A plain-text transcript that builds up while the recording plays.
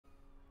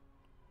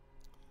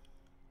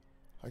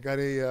I got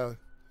a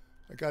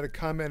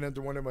comment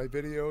under one of my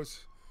videos.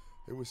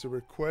 It was a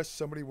request.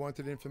 Somebody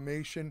wanted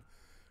information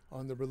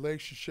on the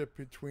relationship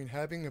between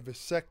having a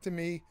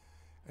vasectomy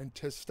and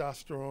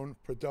testosterone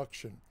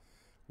production.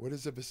 What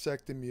is a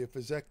vasectomy?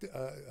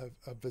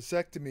 A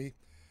vasectomy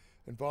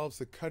involves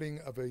the cutting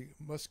of a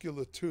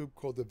muscular tube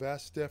called the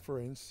vas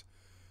deferens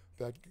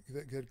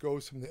that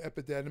goes from the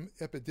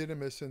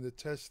epididymis and the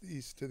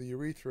testes to the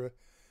urethra.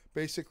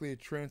 Basically,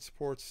 it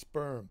transports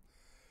sperm.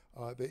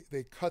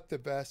 They cut the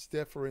vas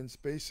deferens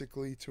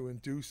basically to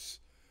induce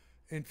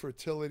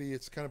infertility.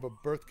 It's kind of a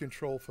birth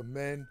control for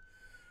men.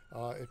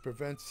 It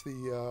prevents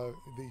the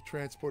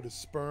transport of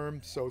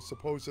sperm, so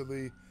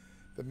supposedly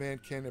the man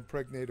can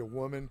impregnate a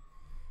woman.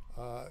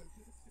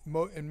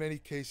 In many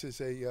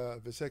cases, a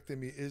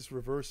vasectomy is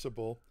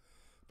reversible,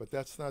 but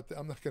that's not.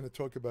 I'm not going to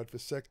talk about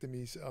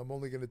vasectomies. I'm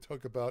only going to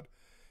talk about,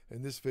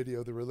 in this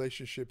video, the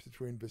relationship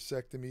between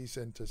vasectomies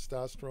and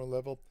testosterone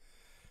level.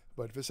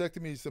 But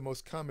vasectomy is the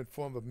most common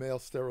form of male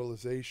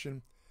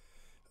sterilization.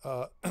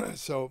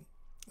 So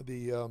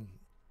a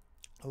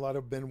lot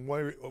of men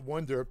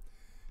wonder,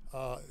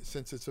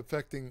 since it's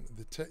affecting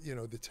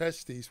the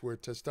testes where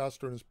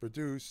testosterone is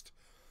produced,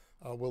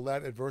 will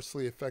that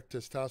adversely affect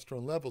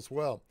testosterone levels?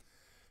 Well,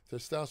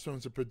 testosterone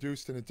is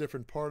produced in a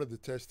different part of the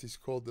testes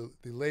called the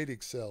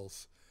Leydig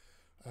cells,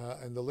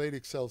 and the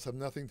Leydig cells have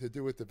nothing to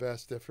do with the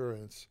vas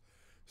deferens.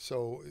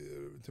 So,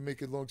 to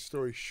make a long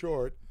story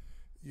short,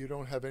 you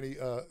don't have any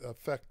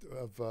effect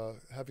of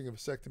having a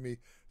vasectomy.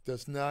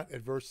 Does not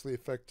adversely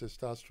affect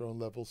testosterone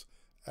levels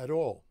at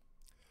all.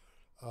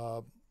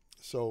 The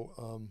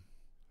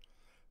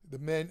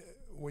men,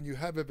 when you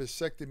have a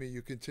vasectomy,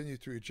 you continue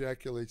to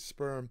ejaculate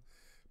sperm,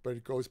 but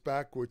it goes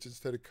backwards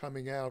instead of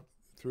coming out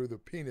through the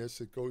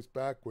penis. It goes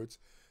backwards.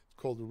 It's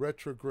called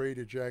retrograde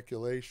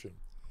ejaculation.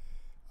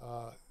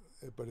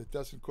 But it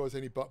doesn't cause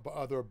any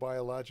other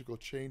biological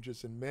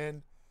changes in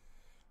men.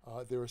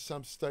 There are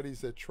some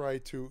studies that try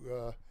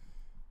to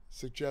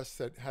suggest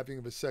that having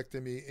a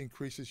vasectomy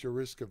increases your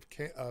risk of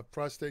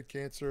prostate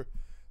cancer.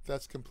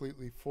 That's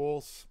completely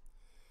false.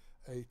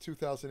 A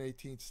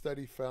 2018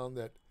 study found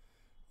that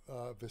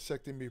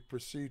vasectomy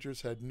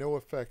procedures had no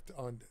effect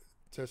on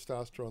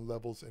testosterone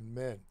levels in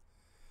men.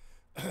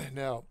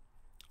 Now,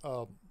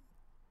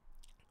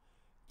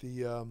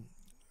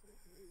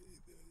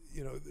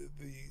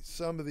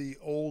 some of the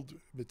old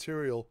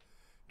material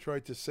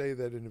tried to say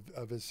that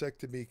a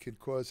vasectomy can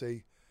cause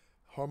a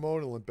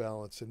hormonal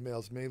imbalance in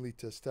males, mainly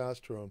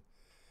testosterone.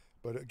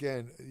 But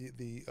again,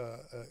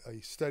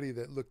 a study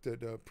that looked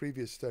at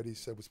previous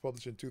studies that was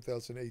published in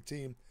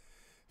 2018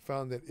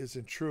 found that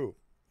isn't true.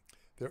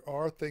 There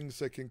are things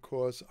that can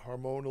cause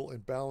hormonal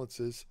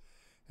imbalances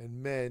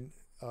in men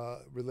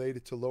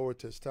related to lower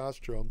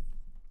testosterone.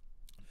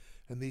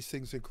 And these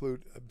things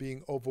include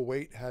being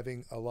overweight,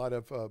 having a lot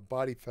of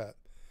body fat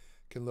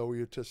can lower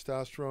your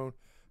testosterone,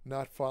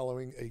 not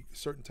following a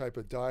certain type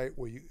of diet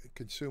where you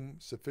consume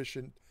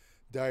sufficient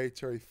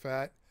dietary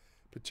fat,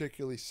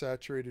 particularly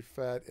saturated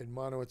fat and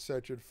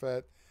monounsaturated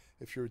fat.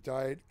 If your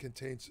diet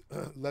contains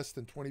less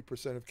than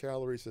 20% of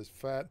calories as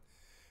fat,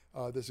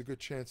 there's a good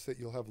chance that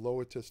you'll have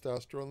lower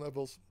testosterone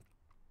levels.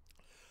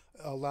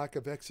 A lack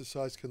of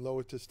exercise can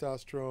lower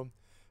testosterone.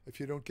 If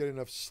you don't get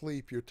enough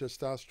sleep, your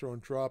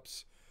testosterone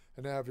drops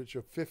an average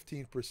of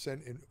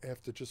 15%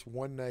 after just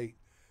one night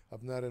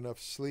of not enough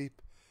sleep.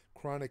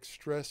 Chronic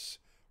stress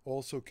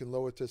also can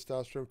lower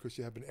testosterone because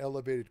you have an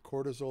elevated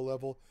cortisol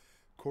level.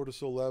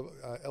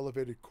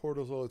 Elevated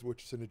cortisol,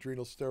 which is an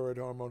adrenal steroid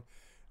hormone,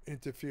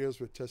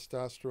 interferes with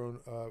testosterone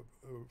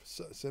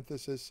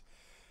synthesis.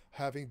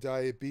 Having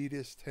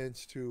diabetes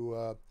tends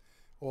to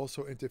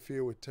also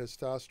interfere with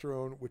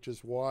testosterone, which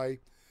is why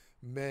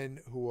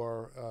men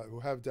who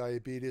have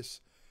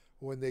diabetes,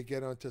 when they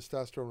get on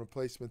testosterone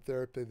replacement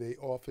therapy, they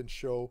often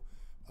show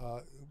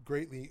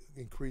greatly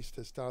increased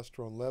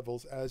testosterone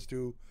levels, as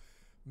do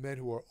men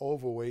who are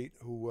overweight,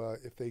 who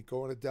if they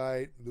go on a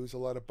diet, lose a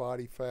lot of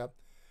body fat,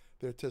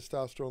 their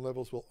testosterone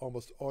levels will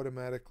almost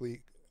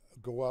automatically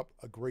go up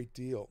a great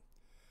deal.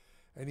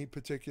 Any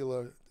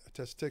particular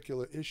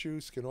testicular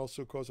issues can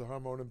also cause a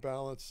hormone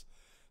imbalance,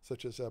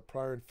 such as a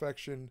prior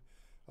infection.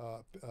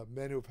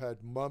 Men who've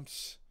had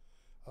mumps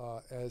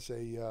when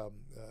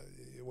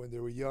they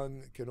were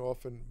young can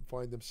often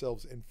find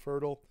themselves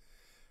infertile.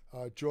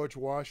 George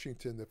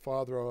Washington, the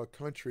father of our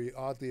country,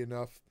 oddly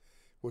enough,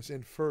 was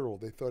infertile.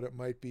 They thought it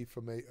might be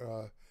from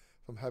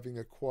having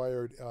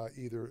acquired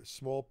either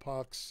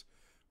smallpox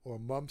or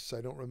mumps.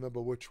 I don't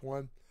remember which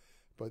one.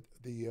 But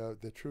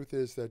the truth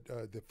is that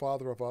the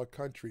father of our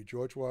country,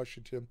 George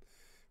Washington,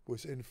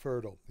 was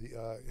infertile.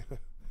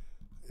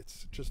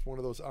 It's just one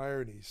of those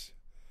ironies.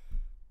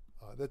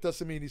 That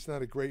doesn't mean he's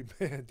not a great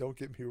man. Don't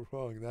get me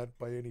wrong, not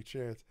by any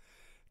chance.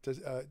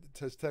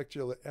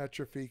 Testicular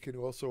atrophy can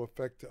also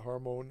affect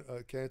hormone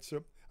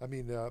cancer.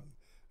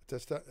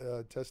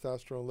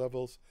 Testosterone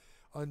levels.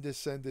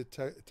 Undescended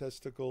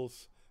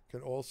testicles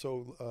can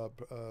also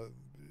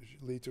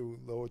lead to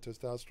lower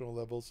testosterone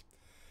levels.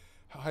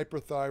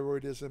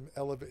 Hyperthyroidism,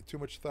 too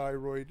much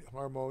thyroid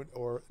hormone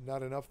or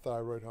not enough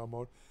thyroid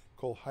hormone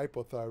so-called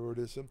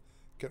hypothyroidism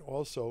can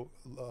also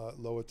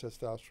lower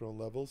testosterone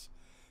levels.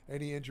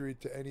 Any injury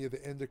to any of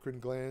the endocrine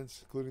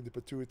glands, including the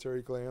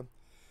pituitary gland,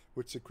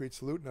 which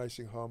secretes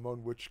luteinizing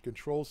hormone, which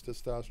controls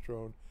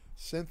testosterone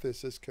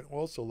synthesis, can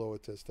also lower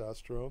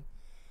testosterone.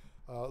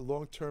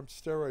 Long-term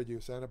steroid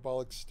use,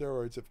 anabolic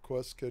steroids, of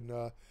course,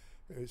 can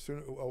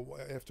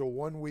after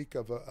 1 week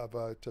of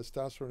a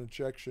testosterone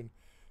injection,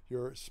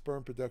 your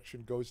sperm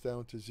production goes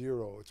down to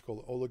 0. It's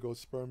called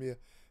oligospermia.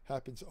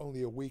 Happens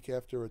only a week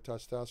after a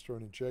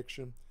testosterone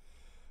injection.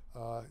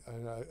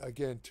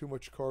 Again, too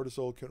much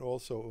cortisol can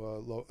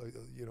also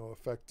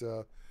affect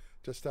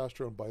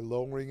testosterone by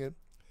lowering it.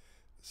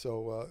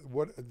 So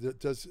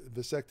does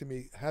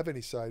vasectomy have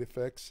any side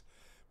effects?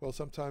 Well,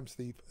 sometimes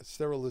the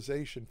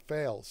sterilization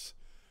fails.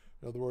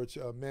 In other words,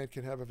 a man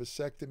can have a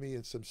vasectomy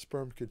and some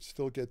sperm could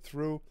still get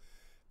through.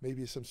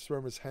 Maybe some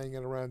sperm is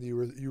hanging around the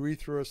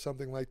urethra or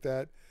something like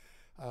that,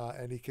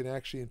 and he can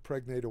actually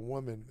impregnate a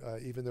woman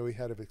even though he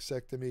had a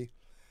vasectomy.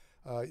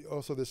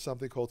 Also, there's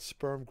something called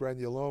sperm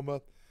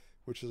granuloma,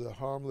 which is a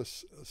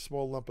harmless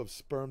small lump of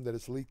sperm that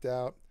is leaked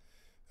out,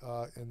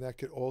 and that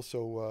could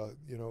also,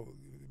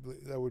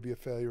 that would be a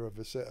failure of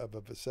a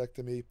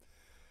vasectomy.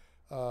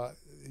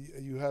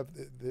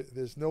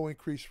 There's no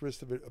increased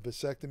risk of a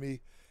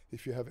vasectomy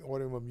if you have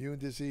autoimmune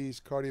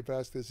disease,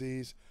 cardiovascular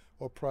disease,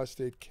 or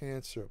prostate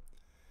cancer.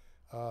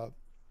 The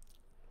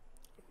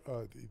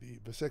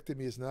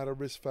vasectomy is not a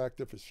risk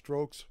factor for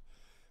strokes,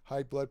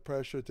 high blood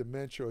pressure,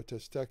 dementia, or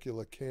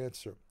testicular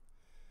cancer.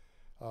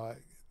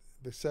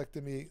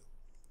 Vasectomy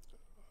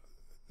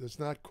does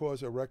not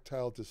cause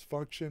erectile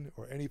dysfunction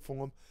or any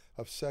form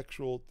of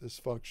sexual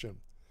dysfunction.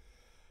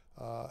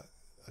 A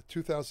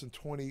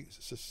 2020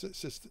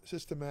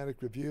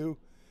 systematic review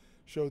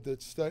showed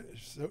that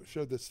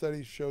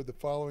studies showed the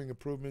following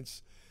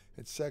improvements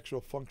in sexual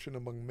function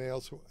among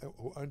males who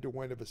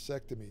underwent a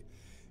vasectomy: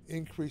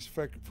 increased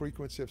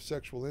frequency of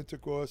sexual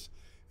intercourse,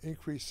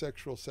 increased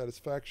sexual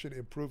satisfaction,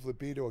 improved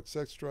libido and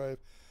sex drive,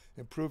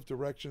 improved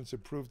erections,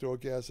 improved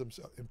orgasms,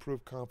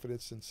 improved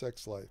confidence in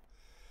sex life.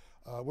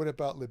 What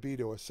about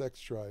libido or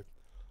sex drive?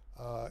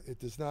 It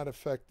does not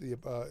affect the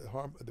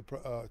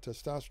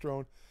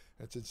testosterone,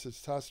 and since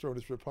testosterone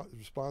is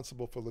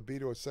responsible for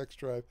libido or sex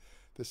drive,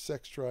 the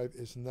sex drive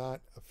is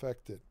not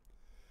affected.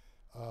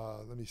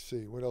 Let me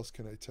see. What else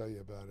can I tell you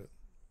about it?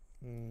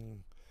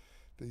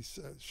 These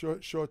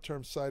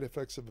short-term side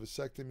effects of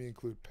vasectomy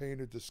include pain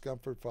or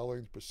discomfort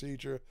following the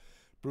procedure,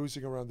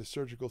 bruising around the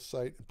surgical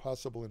site, and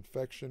possible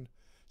infection,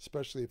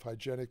 especially if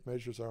hygienic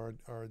measures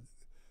aren't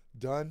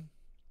done.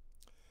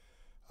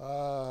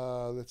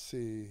 Let's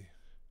see.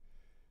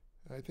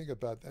 I think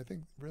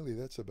really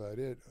that's about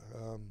it.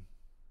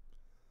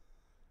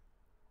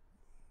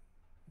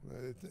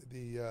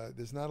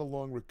 There's not a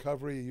long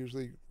recovery. You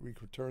usually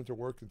return to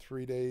work in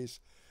 3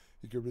 days.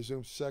 You can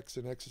resume sex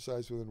and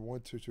exercise within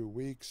 1 to 2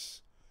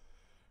 weeks.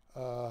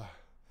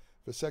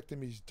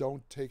 Vasectomies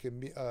don't take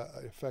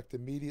effect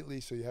immediately,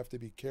 so you have to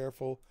be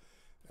careful.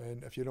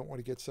 And if you don't want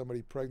to get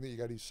somebody pregnant, you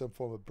got to use some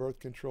form of birth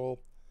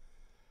control.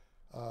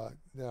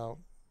 Now,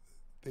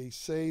 they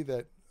say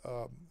that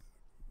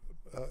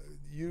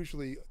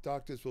usually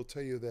doctors will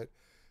tell you that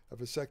a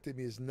vasectomy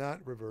is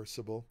not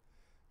reversible,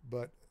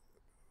 but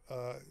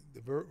the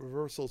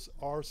reversals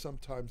are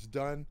sometimes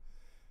done.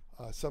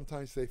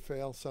 Sometimes they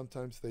fail,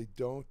 sometimes they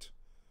don't.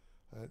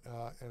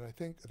 And I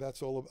think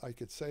that's all I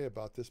could say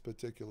about this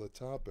particular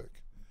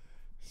topic.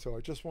 So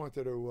I just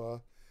wanted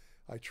to,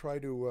 I try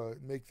to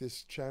make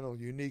this channel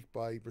unique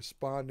by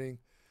responding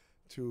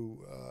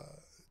to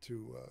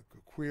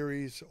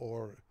queries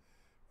or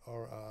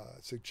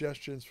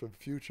suggestions for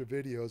future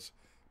videos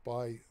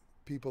by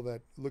people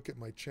that look at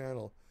my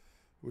channel,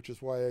 which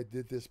is why I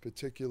did this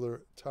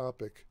particular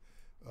topic,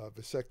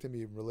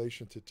 vasectomy in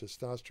relation to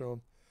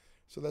testosterone.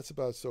 So that's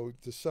so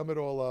to sum it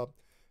all up,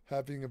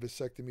 having a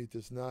vasectomy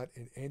does not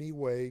in any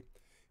way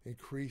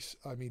decrease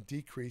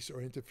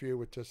or interfere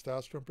with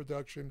testosterone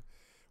production,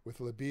 with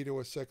libido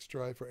or sex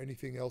drive, or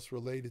anything else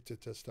related to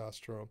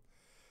testosterone.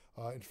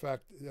 In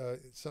fact,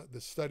 the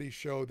studies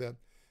show that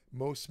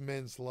most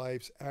men's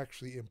lives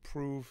actually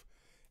improve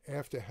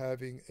after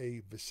having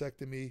a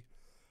vasectomy.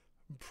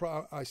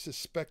 I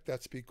suspect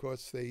that's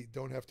because they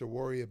don't have to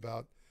worry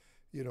about,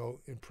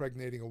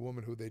 impregnating a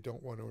woman who they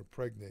don't want to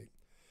impregnate.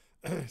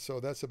 So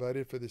that's about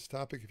it for this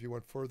topic. If you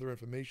want further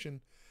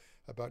information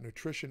about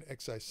nutrition,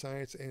 exercise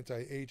science,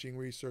 anti-aging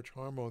research,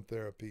 hormone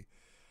therapy,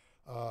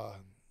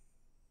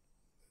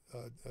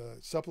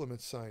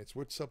 supplement science,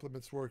 which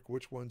supplements work,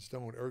 which ones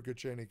don't,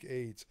 ergogenic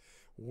aids,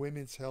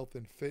 women's health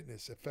and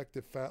fitness,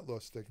 effective fat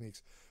loss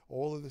techniques.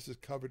 All of this is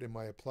covered in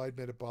my Applied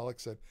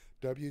Metabolics at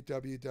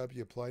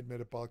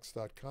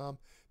www.appliedmetabolics.com.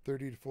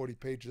 30 to 40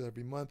 pages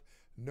every month.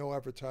 No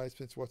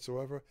advertisements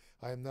whatsoever.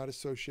 I am not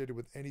associated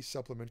with any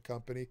supplement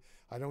company.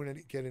 I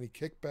don't get any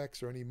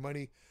kickbacks or any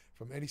money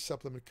from any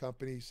supplement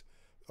companies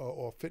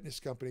or fitness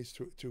companies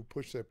to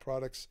push their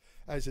products,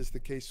 as is the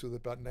case with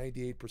about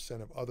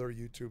 98% of other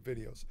YouTube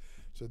videos.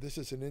 So this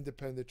is an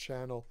independent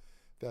channel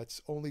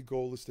that's only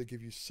goal is to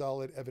give you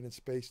solid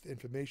evidence-based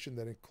information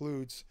that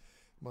includes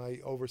my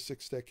over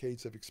 6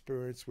 decades of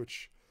experience,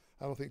 which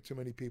I don't think too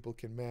many people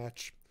can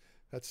match.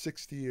 That's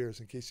 60 years,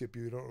 in case you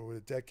don't know what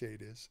a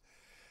decade is.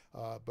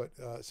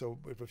 So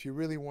if you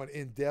really want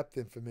in-depth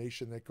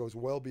information that goes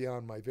well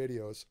beyond my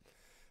videos,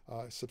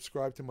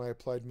 subscribe to my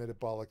Applied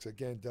Metabolics.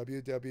 Again,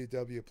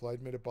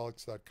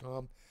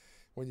 www.appliedmetabolics.com.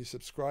 When you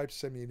subscribe,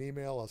 send me an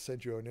email. I'll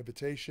send you an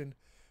invitation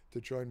to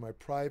join my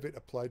private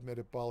Applied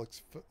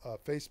Metabolics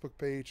Facebook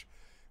page,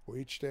 where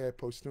each day I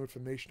post new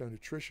information on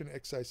nutrition,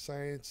 exercise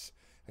science,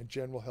 and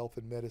general health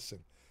and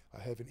medicine.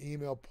 I have an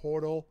email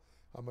portal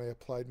on my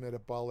Applied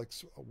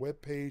Metabolics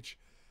webpage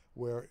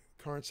where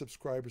current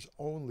subscribers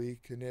only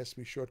can ask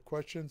me short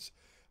questions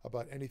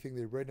about anything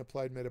they read in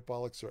Applied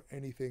Metabolics or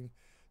anything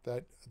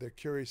that they're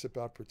curious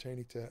about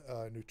pertaining to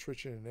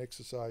nutrition and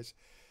exercise.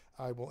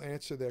 I will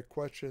answer their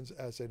questions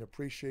as an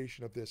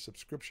appreciation of their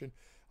subscription,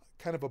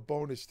 kind of a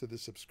bonus to the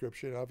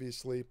subscription.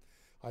 Obviously,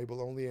 I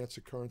will only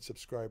answer current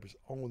subscribers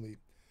only.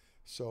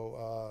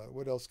 So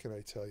what else can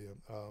I tell you?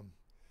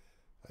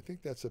 I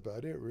think that's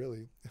about it,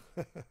 really.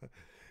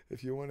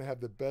 If you want to have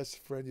the best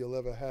friend you'll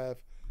ever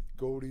have,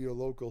 go to your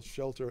local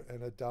shelter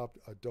and adopt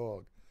a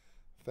dog.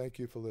 Thank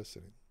you for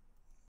listening.